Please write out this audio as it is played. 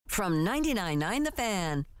From 99.9 The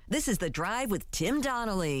Fan, this is The Drive with Tim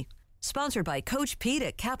Donnelly. Sponsored by Coach Pete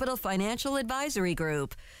at Capital Financial Advisory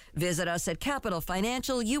Group. Visit us at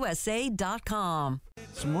capitalfinancialusa.com.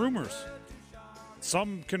 Some rumors.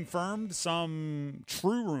 Some confirmed, some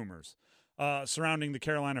true rumors surrounding the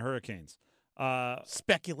Carolina Hurricanes.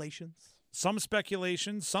 Speculations. Some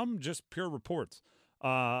speculation, some just pure reports.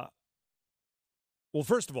 Well,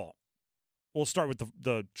 first of all, we'll start with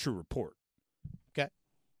the true report. Okay.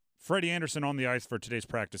 Freddie Andersen on the ice for today's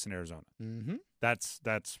practice in Arizona. Mm-hmm.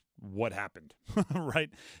 That's what happened,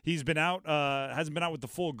 right? He's been out, hasn't been out with the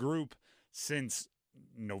full group since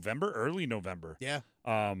early November. Yeah.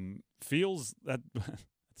 Feels at the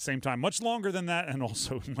same time much longer than that and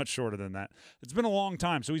also much shorter than that. It's been a long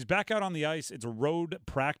time. So he's back out on the ice. It's a road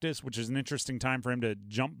practice, which is an interesting time for him to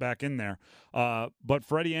jump back in there. But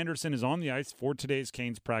Freddie Andersen is on the ice for today's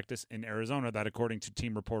Canes practice in Arizona, that according to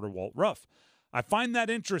team reporter Walt Ruff. I find that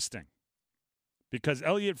interesting because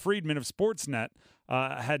Elliot Friedman of Sportsnet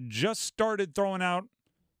had just started throwing out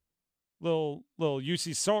little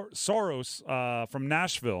Juuse Saros from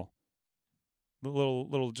Nashville.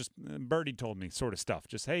 Little just birdie told me sort of stuff.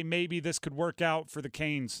 Just, hey, maybe this could work out for the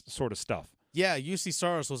Canes sort of stuff. Yeah, Juuse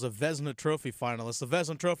Saros was a Vezina Trophy finalist, the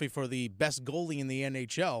Vezina Trophy for the best goalie in the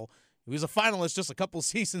NHL. He was a finalist just a couple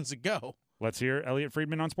seasons ago. Let's hear Elliot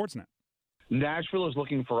Friedman on Sportsnet. Nashville is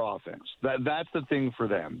looking for offense. That's the thing for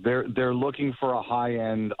them. They're looking for a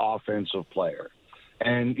high-end offensive player.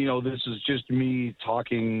 And, this is just me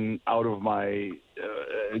talking out of my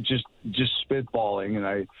just spitballing.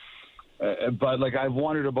 And but I've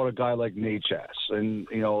wondered about a guy like Necas. And,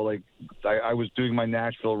 I was doing my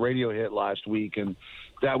Nashville radio hit last week, and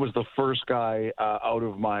that was the first guy out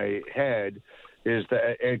of my head is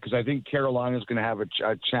that because I think Carolina is going to have a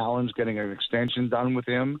challenge getting an extension done with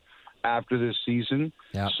him after this season.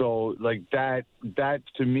 Yeah. So that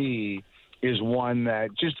to me is one that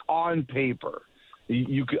just on paper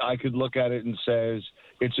I could look at it and says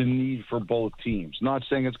it's a need for both teams. Not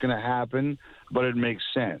saying it's going to happen, but it makes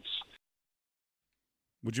sense.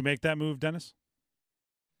 Would you make that move, Dennis?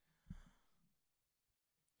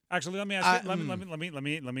 Actually, let me ask. Let me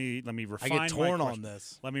refine. I get torn my on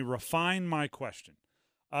this. Let me refine my question.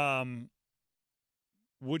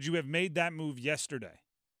 Would you have made that move yesterday?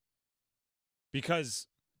 Because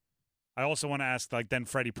I also want to ask, then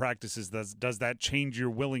Freddie practices. Does that change your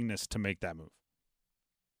willingness to make that move?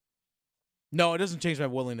 No, it doesn't change my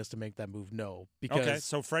willingness to make that move. No, because okay.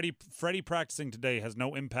 So Freddie practicing today has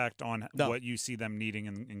no impact on what you see them needing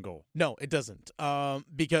in goal. No, it doesn't.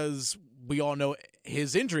 Because we all know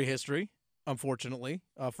his injury history, unfortunately,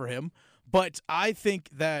 for him. But I think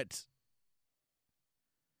that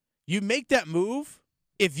you make that move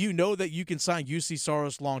if you know that you can sign Juuse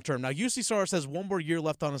Saros long term. Now, Juuse Saros has one more year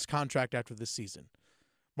left on his contract after this season.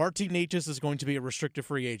 Martin Necas is going to be a restricted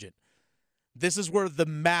free agent. This is where the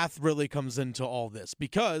math really comes into all this,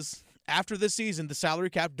 because after this season, the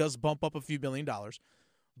salary cap does bump up a few $1 million.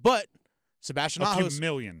 But Sebastian Aho, a few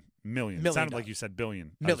million. It sounded like you said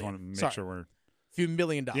billion. I just want to make sure we're few $1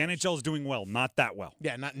 million. The NHL is doing well, not that well.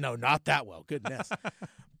 Yeah, not that well. Goodness.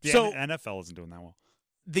 So NFL isn't doing that well.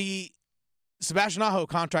 The Sebastian Aho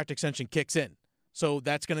contract extension kicks in, so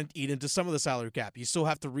that's going to eat into some of the salary cap. You still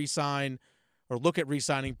have to re-sign or look at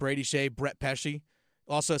re-signing Brady Shea, Brett Pesce.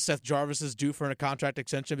 Also, Seth Jarvis is due for a contract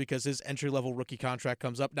extension because his entry-level rookie contract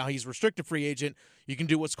comes up. Now, he's restricted free agent. You can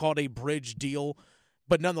do what's called a bridge deal.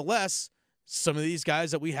 But nonetheless, some of these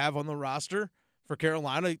guys that we have on the roster for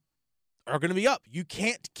Carolina are going to be up. You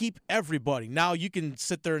can't keep everybody. Now, you can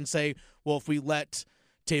sit there and say, well, if we let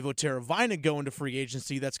Teuvo Teravainen go into free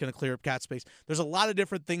agency, that's going to clear up cap space. There's a lot of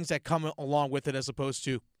different things that come along with it as opposed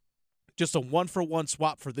to just a one-for-one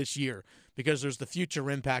swap for this year because there's the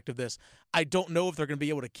future impact of this. I don't know if they're going to be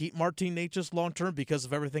able to keep Martin Necas long-term because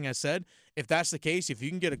of everything I said. If that's the case, if you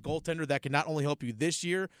can get a goaltender that can not only help you this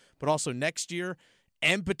year but also next year,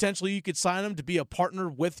 and potentially you could sign him to be a partner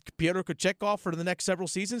with Pyotr Kochetkov for the next several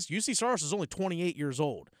seasons. Juuse Saros is only 28 years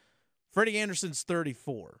old. Freddie Andersen's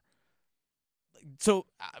 34. So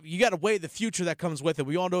you got to weigh the future that comes with it.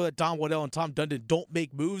 We all know that Don Waddell and Tom Dundon don't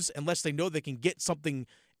make moves unless they know they can get something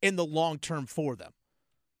in the long term for them.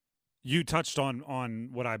 You touched on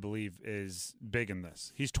what I believe is big in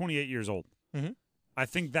this. He's 28 years old. Mm-hmm. I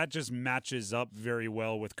think that just matches up very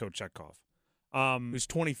well with Kochetkov. Who's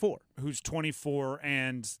 24. Who's 24,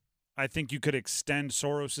 and I think you could extend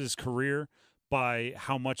Soros's career by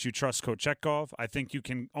how much you trust Kochetkov. I think you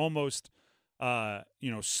can almost,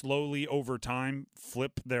 slowly over time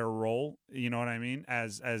flip their role. You know what I mean?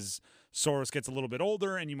 As Saros gets a little bit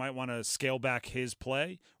older, and you might want to scale back his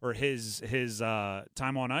play or his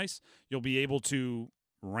time on ice, you'll be able to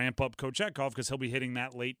ramp up Kochetkov because he'll be hitting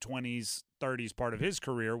that late 20s, 30s part of his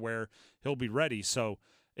career where he'll be ready. So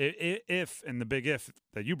if, and the big if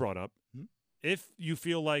that you brought up, if you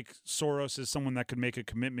feel like Saros is someone that could make a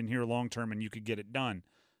commitment here long term and you could get it done,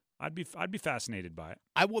 I'd be fascinated by it.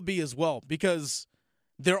 I would be as well, because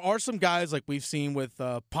there are some guys like we've seen with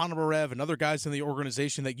Ponomarev and other guys in the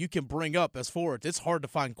organization that you can bring up as forwards. It's hard to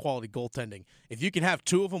find quality goaltending. If you can have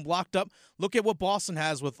two of them locked up, look at what Boston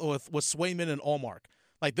has with Swayman and Allmark.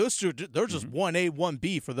 Like those two, they're just 1A,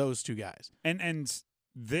 1B for those two guys. And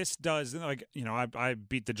this does, like, you know, I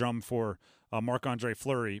beat the drum for Marc-Andre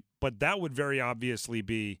Fleury, but that would very obviously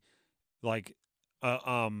be like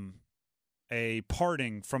a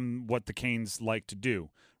parting from what the Canes like to do,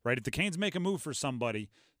 right? If the Canes make a move for somebody,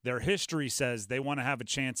 their history says they want to have a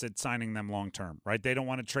chance at signing them long-term, right? They don't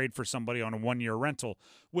want to trade for somebody on a one-year rental,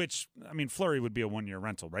 which, I mean, Fleury would be a one-year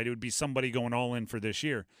rental, right? It would be somebody going all in for this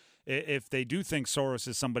year. If they do think Saros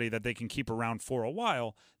is somebody that they can keep around for a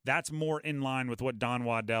while, that's more in line with what Don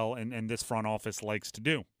Waddell and this front office likes to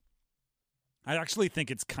do. I actually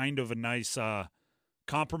think it's kind of a nice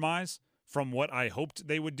compromise from what I hoped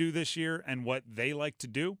they would do this year and what they like to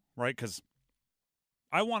do, right? Because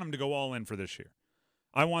I want them to go all in for this year.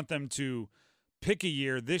 I want them to pick a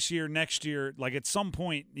year, this year, next year. Like at some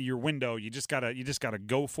point, your window, you just gotta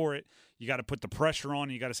go for it. You got to put the pressure on.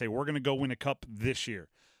 And you got to say, we're going to go win a cup this year.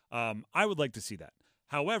 I would like to see that.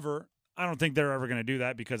 However, I don't think they're ever going to do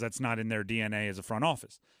that because that's not in their DNA as a front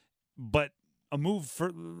office. But a move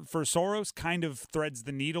for Saros kind of threads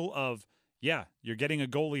the needle of, yeah, you're getting a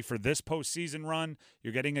goalie for this postseason run.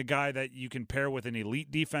 You're getting a guy that you can pair with an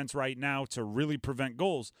elite defense right now to really prevent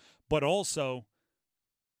goals, but also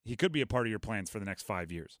he could be a part of your plans for the next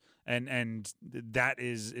 5 years. And that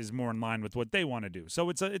is more in line with what they want to do. So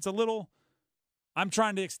it's a little, I'm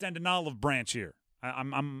trying to extend an olive branch here.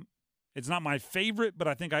 It's not my favorite, but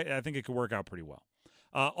I think it could work out pretty well.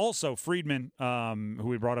 Also, Friedman, who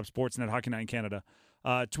we brought up, Sportsnet Hockey Night in Canada,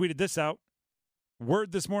 tweeted this out.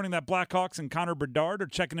 Word this morning that Blackhawks and Connor Bedard are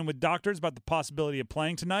checking in with doctors about the possibility of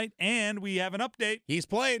playing tonight, and we have an update. He's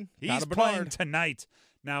playing. He's playing tonight.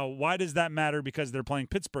 Now, why does that matter? Because they're playing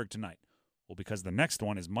Pittsburgh tonight. Well, because the next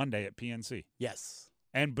one is Monday at PNC. Yes.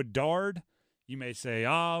 And Bedard, you may say,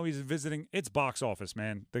 oh, he's visiting. It's box office,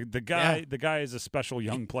 man. The guy is a special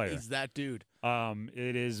young player. He's that dude.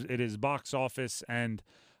 It is box office, and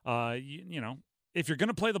you know, if you're going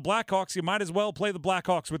to play the Blackhawks, you might as well play the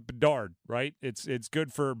Blackhawks with Bedard, right? It's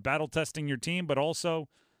good for battle testing your team, but also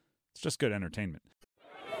it's just good entertainment.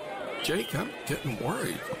 Jake, I'm getting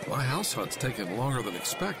worried. My house hunt's taking longer than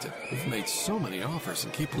expected. We've made so many offers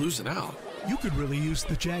and keep losing out. You could really use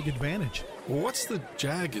the JAG Advantage. Well, what's the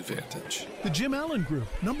JAG Advantage? The Jim Allen Group,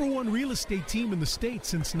 #1 real estate team in the state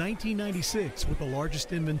since 1996, with the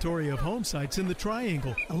largest inventory of home sites in the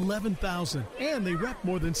Triangle, 11,000. And they rep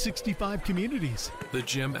more than 65 communities. The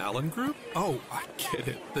Jim Allen Group? Oh, I get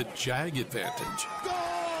it. The JAG Advantage.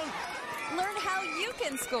 Learn how you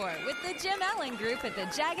can score with the Jim Allen Group at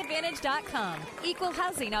thejagadvantage.com. Equal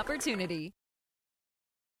housing opportunity.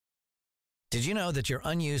 Did you know that your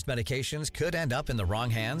unused medications could end up in the wrong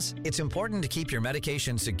hands? It's important to keep your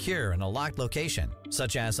medications secure in a locked location,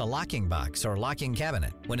 such as a locking box or locking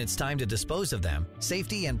cabinet. When it's time to dispose of them,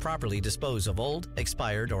 safely and properly dispose of old,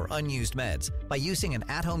 expired, or unused meds by using an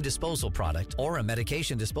at-home disposal product or a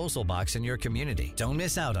medication disposal box in your community. Don't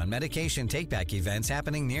miss out on medication take-back events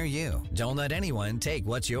happening near you. Don't let anyone take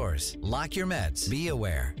what's yours. Lock your meds. Be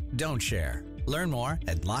aware. Don't share. Learn more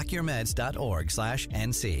at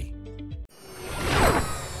lockyourmeds.org/NC.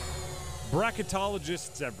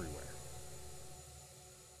 Bracketologists everywhere,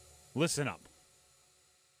 listen up.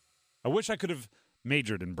 I wish I could have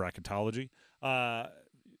majored in bracketology. I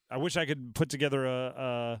wish I could put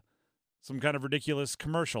together some kind of ridiculous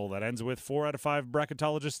commercial that ends with 4 out of 5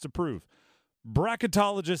 bracketologists approve.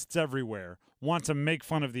 Bracketologists everywhere want to make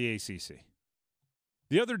fun of the ACC.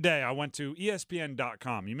 The other day, I went to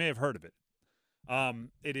ESPN.com. You may have heard of it.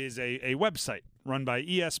 It is a website run by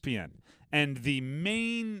ESPN. And the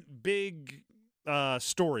main big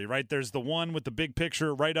story, right, there's the one with the big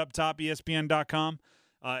picture right up top, ESPN.com.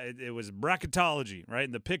 It was bracketology, right?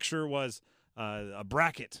 And the picture was a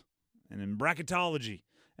bracket, and in bracketology.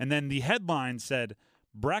 And then the headline said,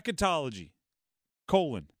 bracketology, :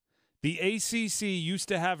 the ACC used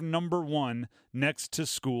to have #1 next to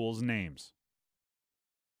schools' names.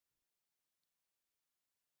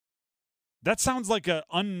 That sounds like an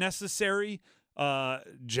unnecessary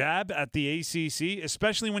jab at the ACC,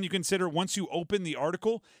 especially when you consider once you open the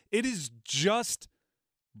article, it is just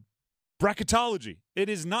Bracketology. It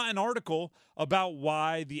is not an article about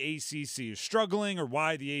why the ACC is struggling or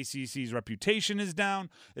why the ACC's reputation is down.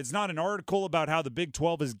 It's not an article about how the Big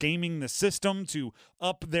 12 is gaming the system to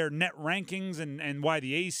up their net rankings and why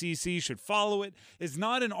the ACC should follow it. It's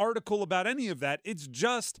not an article about any of that. It's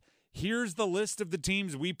just, here's the list of the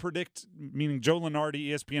teams we predict, meaning Joe Lunardi,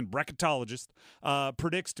 ESPN bracketologist,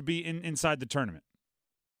 predicts to be inside the tournament.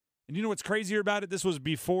 And you know what's crazier about it? This was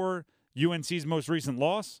before UNC's most recent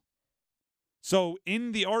loss. So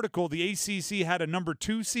in the article, the ACC had a number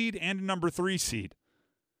 2 seed and a number 3 seed.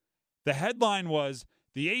 The headline was,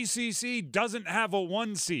 the ACC doesn't have a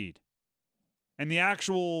 1 seed. And the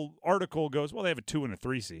actual article goes, well, they have a 2 and a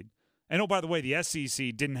 3 seed. And oh, by the way, the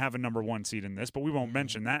SEC didn't have a number 1 seed in this, but we won't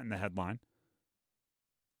mention that in the headline.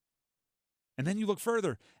 And then you look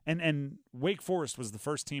further, and Wake Forest was the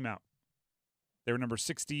first team out. They were number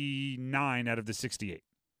 69 out of the 68.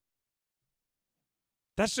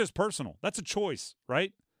 That's just personal. That's a choice,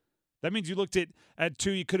 right? That means you looked at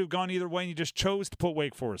 2. You could have gone either way, and you just chose to put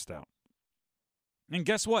Wake Forest out. And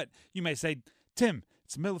guess what? You may say, Tim,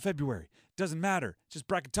 it's the middle of February. It doesn't matter. It's just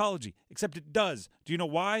bracketology. Except it does. Do you know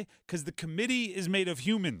why? Because the committee is made of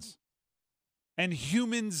humans. And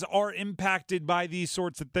humans are impacted by these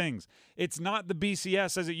sorts of things. It's not the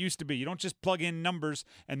BCS as it used to be. You don't just plug in numbers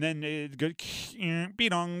and then it goes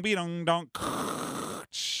be-dong, be-dong,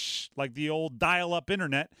 like the old dial-up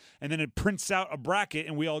internet, and then it prints out a bracket,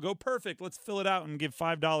 and we all go, perfect, let's fill it out and give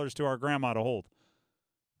 $5 to our grandma to hold.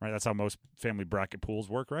 Right? That's how most family bracket pools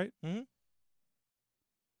work, right? Mm-hmm.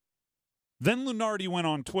 Then Lunardi went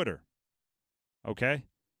on Twitter, okay,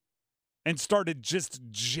 and started just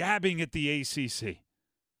jabbing at the ACC.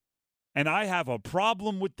 And I have a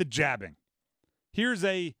problem with the jabbing. Here's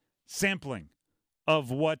a sampling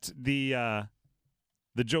of what the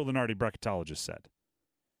Joe Lunardi bracketologist said.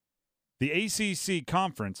 The ACC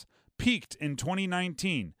conference peaked in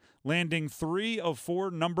 2019, landing 3 of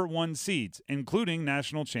 4 number 1 seeds, including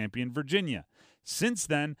national champion Virginia. Since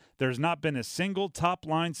then, there's not been a single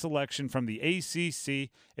top-line selection from the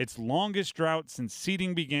ACC, its longest drought since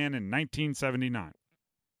seeding began in 1979.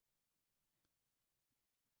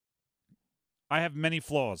 I have many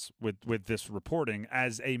flaws with this reporting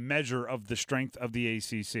as a measure of the strength of the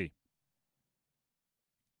ACC.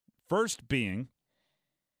 First being,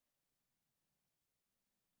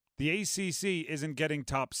 the ACC isn't getting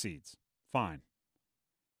top seeds. Fine.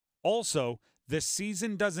 Also, this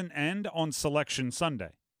season doesn't end on Selection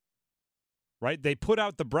Sunday. Right? They put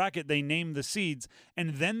out the bracket, they name the seeds,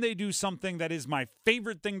 and then they do something that is my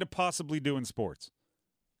favorite thing to possibly do in sports.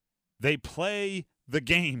 They play the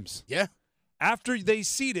games. Yeah. After they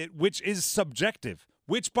seed it, which is subjective,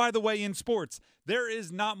 which, by the way, in sports, there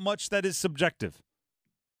is not much that is subjective.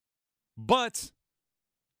 But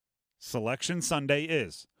Selection Sunday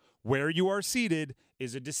is. Where you are seated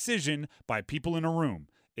is a decision by people in a room.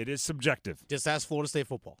 It is subjective. Just ask Florida State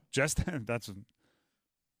football. That's a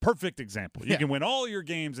perfect example. You can win all your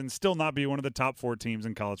games and still not be one of the top 4 teams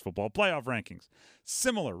in college football playoff rankings.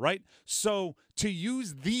 Similar, right? So to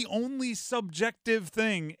use the only subjective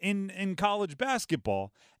thing in college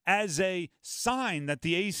basketball as a sign that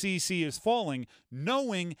the ACC is falling,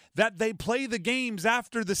 knowing that they play the games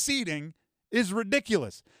after the seeding, is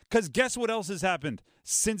ridiculous. Because guess what else has happened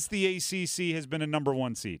since the ACC has been a number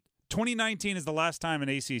 1 seed? 2019 is the last time an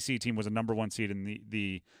ACC team was a number 1 seed in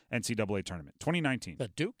the NCAA tournament. 2019. The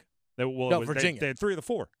Duke? Virginia. They had 3 of the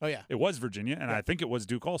 4. Oh, yeah. It was Virginia, and I think it was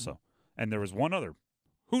Duke also. And there was one other.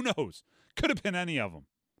 Who knows? Could have been any of them.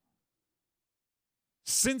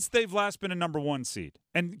 Since they've last been a number 1 seed,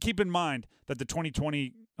 and keep in mind that the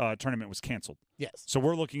 2020 tournament was canceled. Yes. So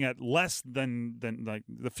we're looking at less than like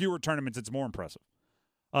the fewer tournaments, it's more impressive.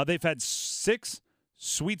 They've had 6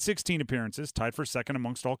 Sweet 16 appearances, tied for second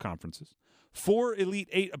amongst all conferences. 4 Elite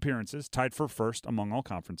 8 appearances, tied for first among all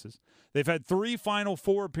conferences. They've had 3 Final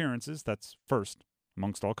Four appearances, that's first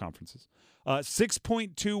amongst all conferences.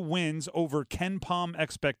 6.2 wins over Ken Pom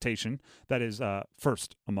expectation, that is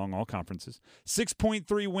first among all conferences.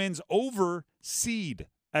 6.3 wins over seed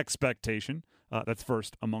expectation, that's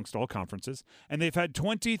first amongst all conferences. And they've had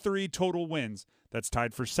 23 total wins, that's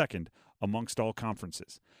tied for second amongst all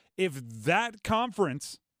conferences. If that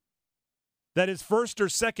conference that is first or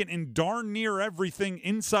second in darn near everything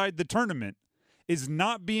inside the tournament is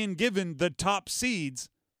not being given the top seeds,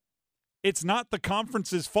 it's not the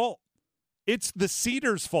conference's fault. It's the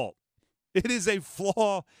seeders' fault. It is a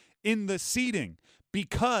flaw in the seeding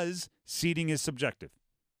because seeding is subjective.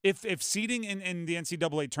 If seeding in the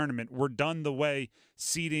NCAA tournament were done the way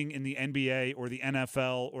seeding in the NBA or the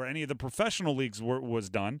NFL or any of the professional leagues was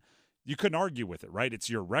done, you couldn't argue with it, right? It's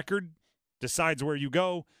your record decides where you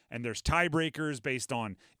go, and there's tiebreakers based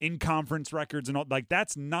on in-conference records and all. Like,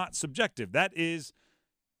 that's not subjective. That is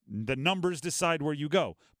the numbers decide where you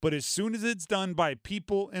go. But as soon as it's done by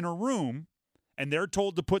people in a room and they're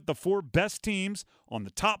told to put the 4 best teams on the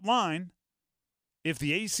top line, if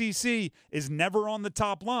the ACC is never on the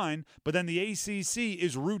top line, but then the ACC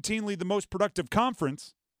is routinely the most productive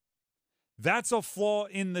conference, that's a flaw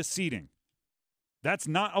in the seeding. That's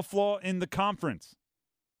not a flaw in the conference.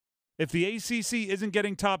 If the ACC isn't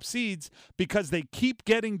getting top seeds because they keep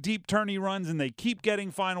getting deep tourney runs and they keep getting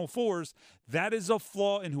Final Fours, that is a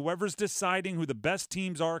flaw in whoever's deciding who the best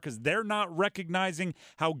teams are, because they're not recognizing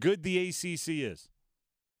how good the ACC is.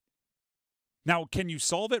 Now, can you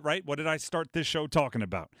solve it, right? What did I start this show talking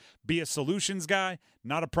about? Be a solutions guy,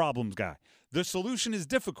 not a problems guy. The solution is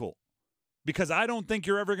difficult, because I don't think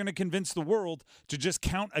you're ever going to convince the world to just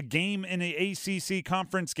count a game in an ACC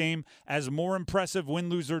conference game as more impressive win,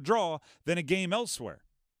 lose, or draw than a game elsewhere.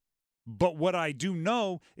 But what I do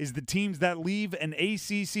know is the teams that leave an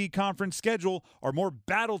ACC conference schedule are more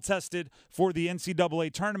battle-tested for the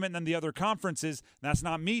NCAA tournament than the other conferences. That's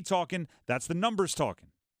not me talking. That's the numbers talking.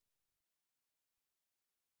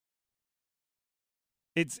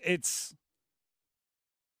 It's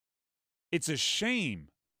a shame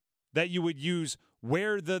that you would use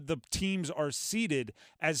where the teams are seated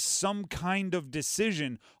as some kind of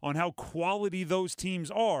decision on how quality those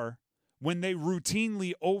teams are when they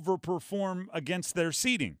routinely overperform against their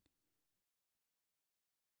seeding.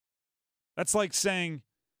 That's like saying,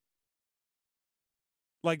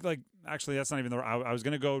 actually, that's not even I was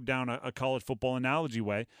going to go down a college football analogy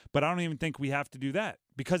way, but I don't even think we have to do that,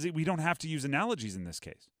 because we don't have to use analogies in this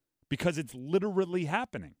case, because it's literally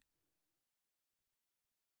happening.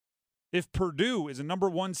 If Purdue is a number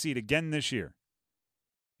 1 seed again this year,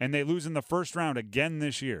 and they lose in the first round again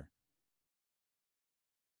this year,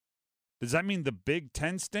 does that mean the Big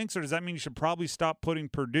Ten stinks, or does that mean you should probably stop putting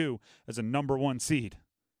Purdue as a number 1 seed?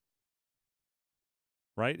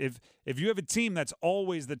 Right? If you have a team that's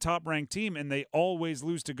always the top-ranked team and they always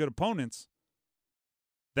lose to good opponents,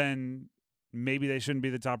 then maybe they shouldn't be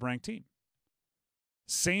the top-ranked team.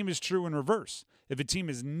 Same is true in reverse. If a team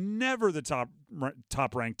is never the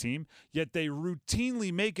top-ranked team, yet they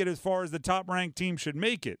routinely make it as far as the top-ranked team should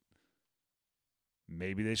make it,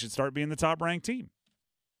 maybe they should start being the top-ranked team.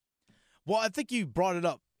 Well, I think you brought it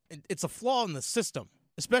up. It's a flaw in the system,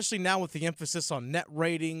 especially now with the emphasis on net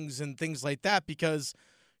ratings and things like that, because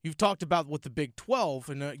you've talked about with the Big 12,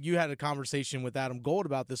 and you had a conversation with Adam Gold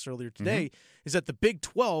about this earlier today, is that the Big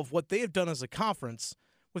 12, what they have done as a conference,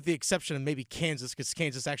 with the exception of maybe Kansas, because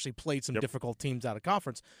Kansas actually played some difficult teams out of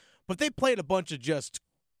conference, but they played a bunch of just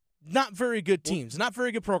not very good teams, not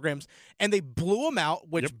very good programs, and they blew them out,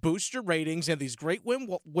 which boosts your ratings and these great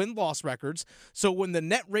win-loss records. So when the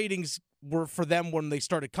net ratings were for them when they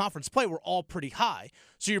started conference play were all pretty high.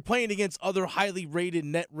 So you're playing against other highly rated,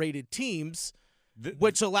 net-rated teams,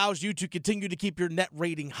 which allows you to continue to keep your net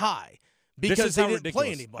rating high. Because they didn't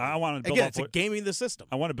play anybody. I want to build Again, off it's gaming the system.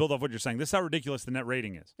 I want to build off what you're saying. This is how ridiculous the net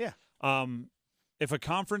rating is. Yeah. If a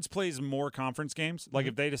conference plays more conference games, like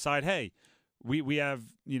if they decide, hey, we have,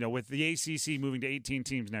 with the ACC moving to 18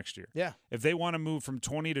 teams next year. Yeah. If they want to move from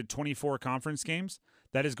 20 to 24 conference games,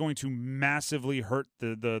 that is going to massively hurt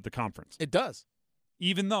the conference. It does.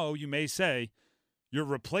 Even though you may say you're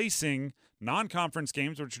replacing non-conference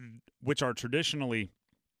games, which are traditionally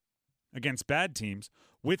against bad teams,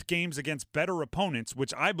 with games against better opponents,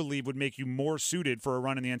 which I believe would make you more suited for a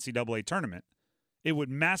run in the NCAA tournament. It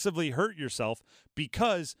would massively hurt yourself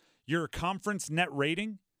because your conference net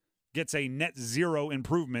rating gets a net 0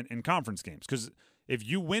 improvement in conference games. Because if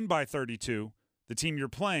you win by 32, the team you're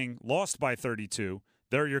playing lost by 32,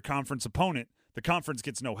 they're your conference opponent. The conference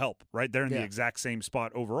gets no help, right? They're in the exact same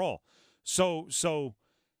spot overall. So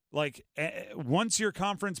once your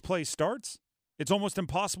conference play starts, it's almost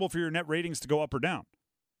impossible for your net ratings to go up or down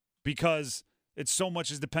because it's so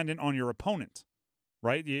much is dependent on your opponent,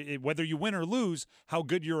 right? Whether you win or lose, how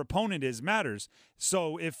good your opponent is matters.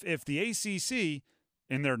 So if the ACC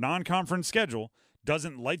in their non-conference schedule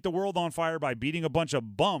doesn't light the world on fire by beating a bunch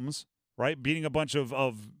of bums, right, beating a bunch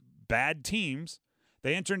of bad teams,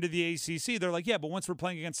 they enter into the ACC. They're like, yeah, but once we're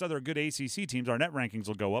playing against other good ACC teams, our net rankings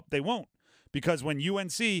will go up. They won't. Because when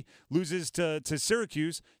UNC loses to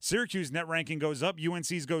Syracuse, Syracuse net ranking goes up,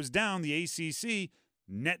 UNC's goes down, the ACC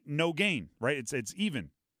net no gain, right? It's even.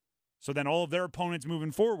 So then all of their opponents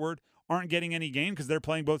moving forward aren't getting any gain because they're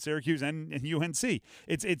playing both Syracuse and UNC.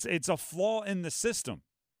 It's a flaw in the system.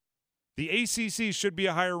 The ACC should be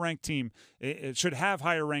a higher ranked team. It should have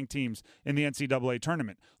higher ranked teams in the NCAA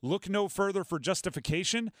tournament. Look no further for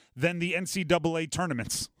justification than the NCAA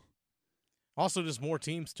tournaments. Also, just more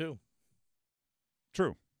teams too.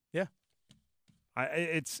 True. Yeah.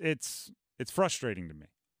 It's frustrating to me.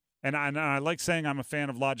 And I like saying I'm a fan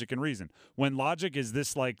of logic and reason. When logic is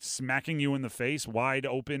this like smacking you in the face, wide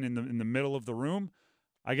open in the middle of the room,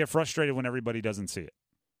 I get frustrated when everybody doesn't see it.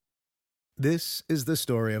 This is the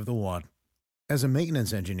story of the one. As a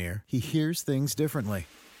maintenance engineer, he hears things differently.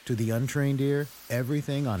 To the untrained ear,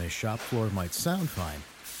 everything on his shop floor might sound fine,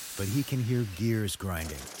 but he can hear gears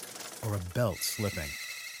grinding or a belt slipping.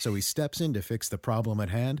 So he steps in to fix the problem at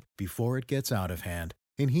hand before it gets out of hand.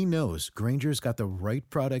 And he knows Grainger's got the right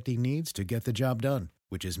product he needs to get the job done,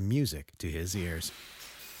 which is music to his ears.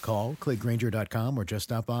 Call, click Grainger.com, or just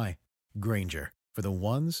stop by. Grainger, for the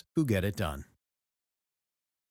ones who get it done.